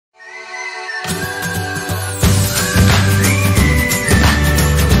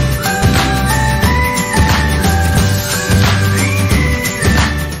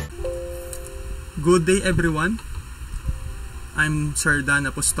Good day everyone, I'm Sir Dan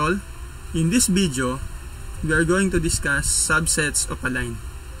Apostol. In this video, we are going to discuss subsets of a line.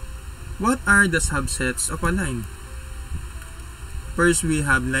 What are the subsets of a line? First, we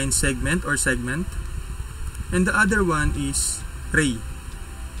have line segment or segment, and the other one is ray.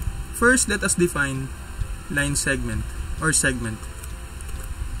 First, let us define line segment or segment.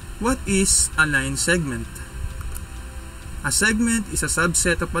 What is a line segment? A segment is a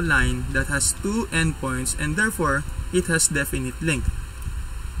subset of a line that has two endpoints and therefore it has definite length.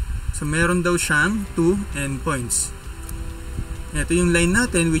 So meron daw siyang two endpoints. Ito yung line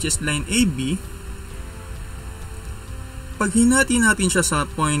natin, which is line AB. Pag hinati natin siya sa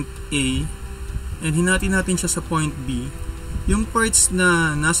point A and hinati natin siya sa point B, yung parts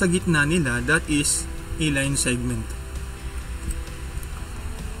na nasa gitna nila, that is a line segment.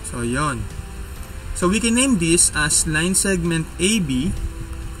 So yon. So we can name this as line segment AB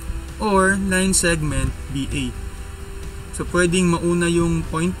or line segment BA. So pwedeng mauna yung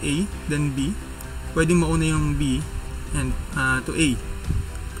point A then B, pwedeng mauna yung B and to A.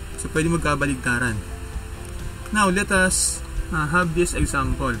 So pwedeng magkabaligtaran. Now let us have this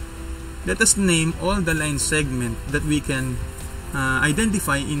example. Let us name all the line segment that we can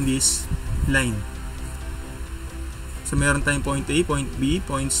identify in this line. So meron tayong point A, point B,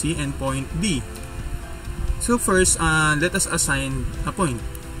 point C, and point D. So first, let us assign a point.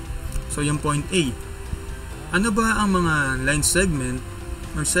 So yung point A. Ano ba ang mga line segment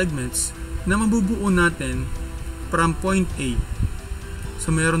or segments na mabubuo natin from point A? So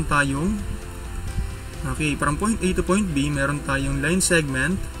meron tayong, okay, from point A to point B, meron tayong line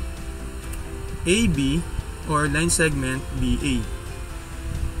segment AB or line segment BA.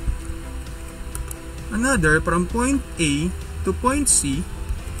 Another, from point A to point C,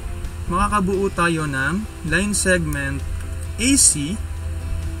 makakabuo tayo ng line segment AC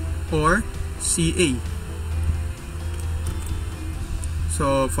or CA.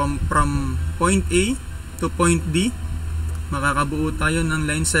 So from point A to point D, makakabuo tayo ng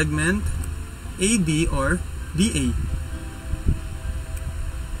line segment AD or DA.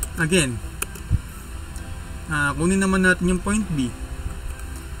 Again, kunin naman natin yung point B.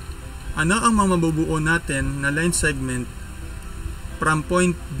 Ano ang mga mabubuo natin na line segment from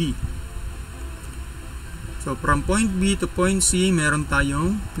point B? So from point B to point C, meron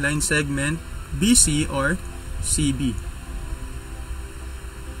tayong line segment BC or CB.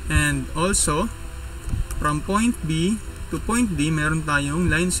 And also, from point B to point D, meron tayong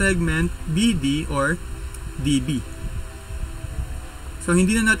line segment BD or DB. So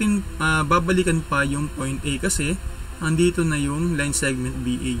hindi na natin babalikan pa yung point A kasi andito na yung line segment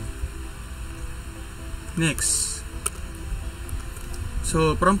BA. Next.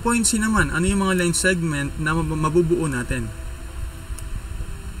 So, from point C naman, ano yung mga line segment na mabubuo natin?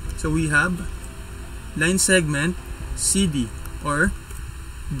 So, we have line segment CD or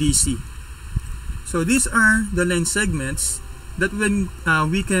DC. So, these are the line segments that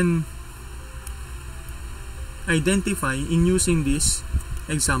we can identify in using this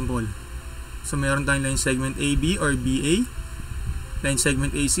example. So, meron tayong line segment AB or BA, line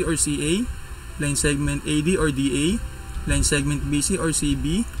segment AC or CA, line segment AD or DA, line segment BC or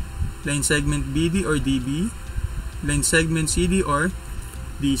CB, line segment BD or DB, line segment CD or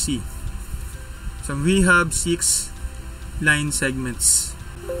DC. So we have 6 line segments.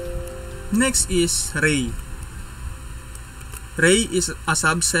 Next is ray. Ray is a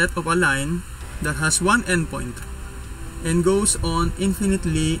subset of a line that has one endpoint and goes on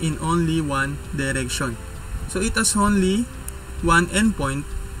infinitely in only one direction. So it has only one endpoint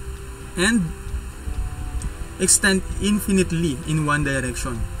and extend infinitely in one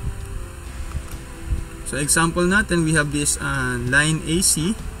direction. So example natin, we have this line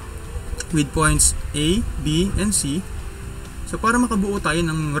AC with points A, B, and C. So para makabuo tayo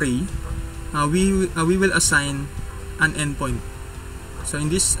ng ray, we will assign an endpoint. So in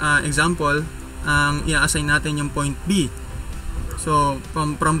this example, i-assign natin yung point B. So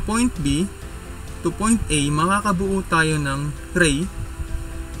from point B to point A, makakabuo tayo ng ray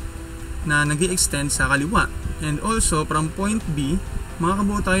na nag-i-extend sa kaliwa. And also, from point B,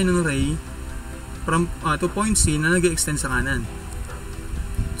 makakabuo tayo ng ray to point C na nag-i-extend sa kanan.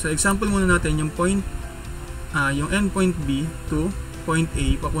 So, example muna natin yung yung endpoint B to point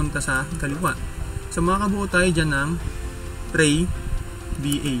A papunta sa kaliwa. So, makakabuo tayo dyan ng ray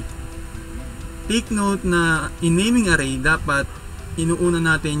BA. Take note na in naming array, dapat inuuna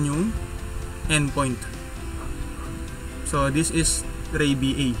natin yung endpoint. So, this is ray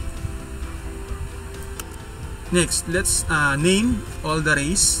BA. Next, let's name all the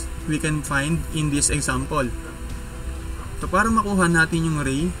rays we can find in this example. So para makuha natin yung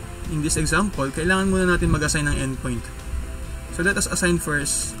ray in this example, kailangan muna natin mag-assign ng endpoint. So let us assign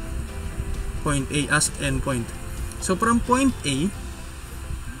first point A as endpoint. So from point A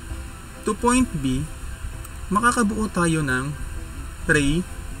to point B, makakabuo tayo ng ray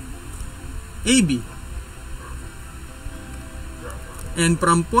AB. And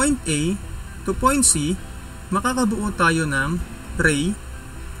from point A to point C, makakabuo tayo ng ray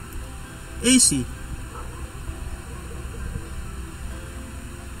AC.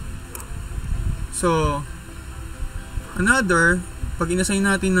 So, another, pag inassign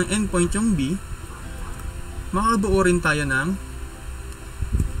natin ng endpoint yung B, makakabuo rin tayo ng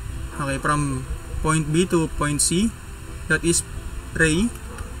from point B to point C, that is ray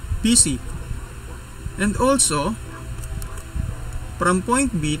BC. And also, from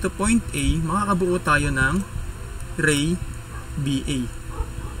point B to point A, makakabuo tayo ng ray BA.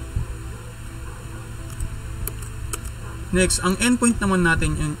 Next, ang endpoint naman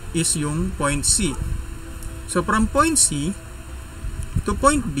natin is yung point C. So, from point C to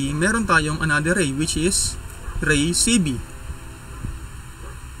point B, meron tayong another ray, which is ray CB.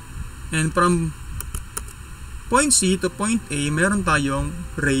 And from point C to point A, meron tayong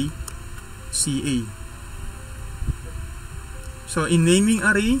ray CA. So, in naming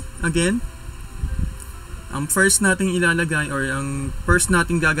array, again, ang first nating ilalagay or ang first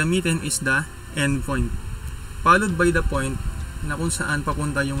nating gagamitin is the endpoint, followed by the point na kung saan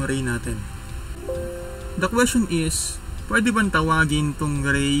papunta yung ray natin. The question is, pwede bang tawagin tong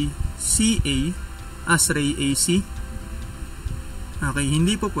ray CA as ray AC? Okay,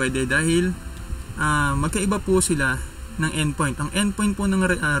 hindi po pwede dahil magkaiba po sila ng endpoint. Ang endpoint po ng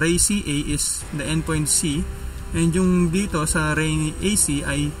ray CA is the endpoint C, and yung dito sa ray AC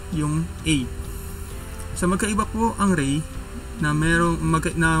ay yung A. So magkaiba po ang ray na merong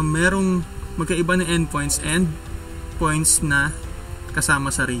magkaiba na endpoints and points na kasama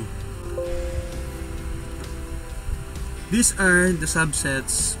sa ray. These are the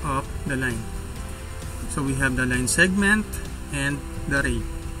subsets of the line. So we have the line segment and the ray.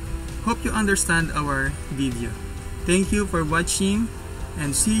 Hope you understand our video. Thank you for watching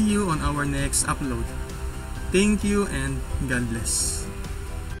and see you on our next upload. Thank you and God bless.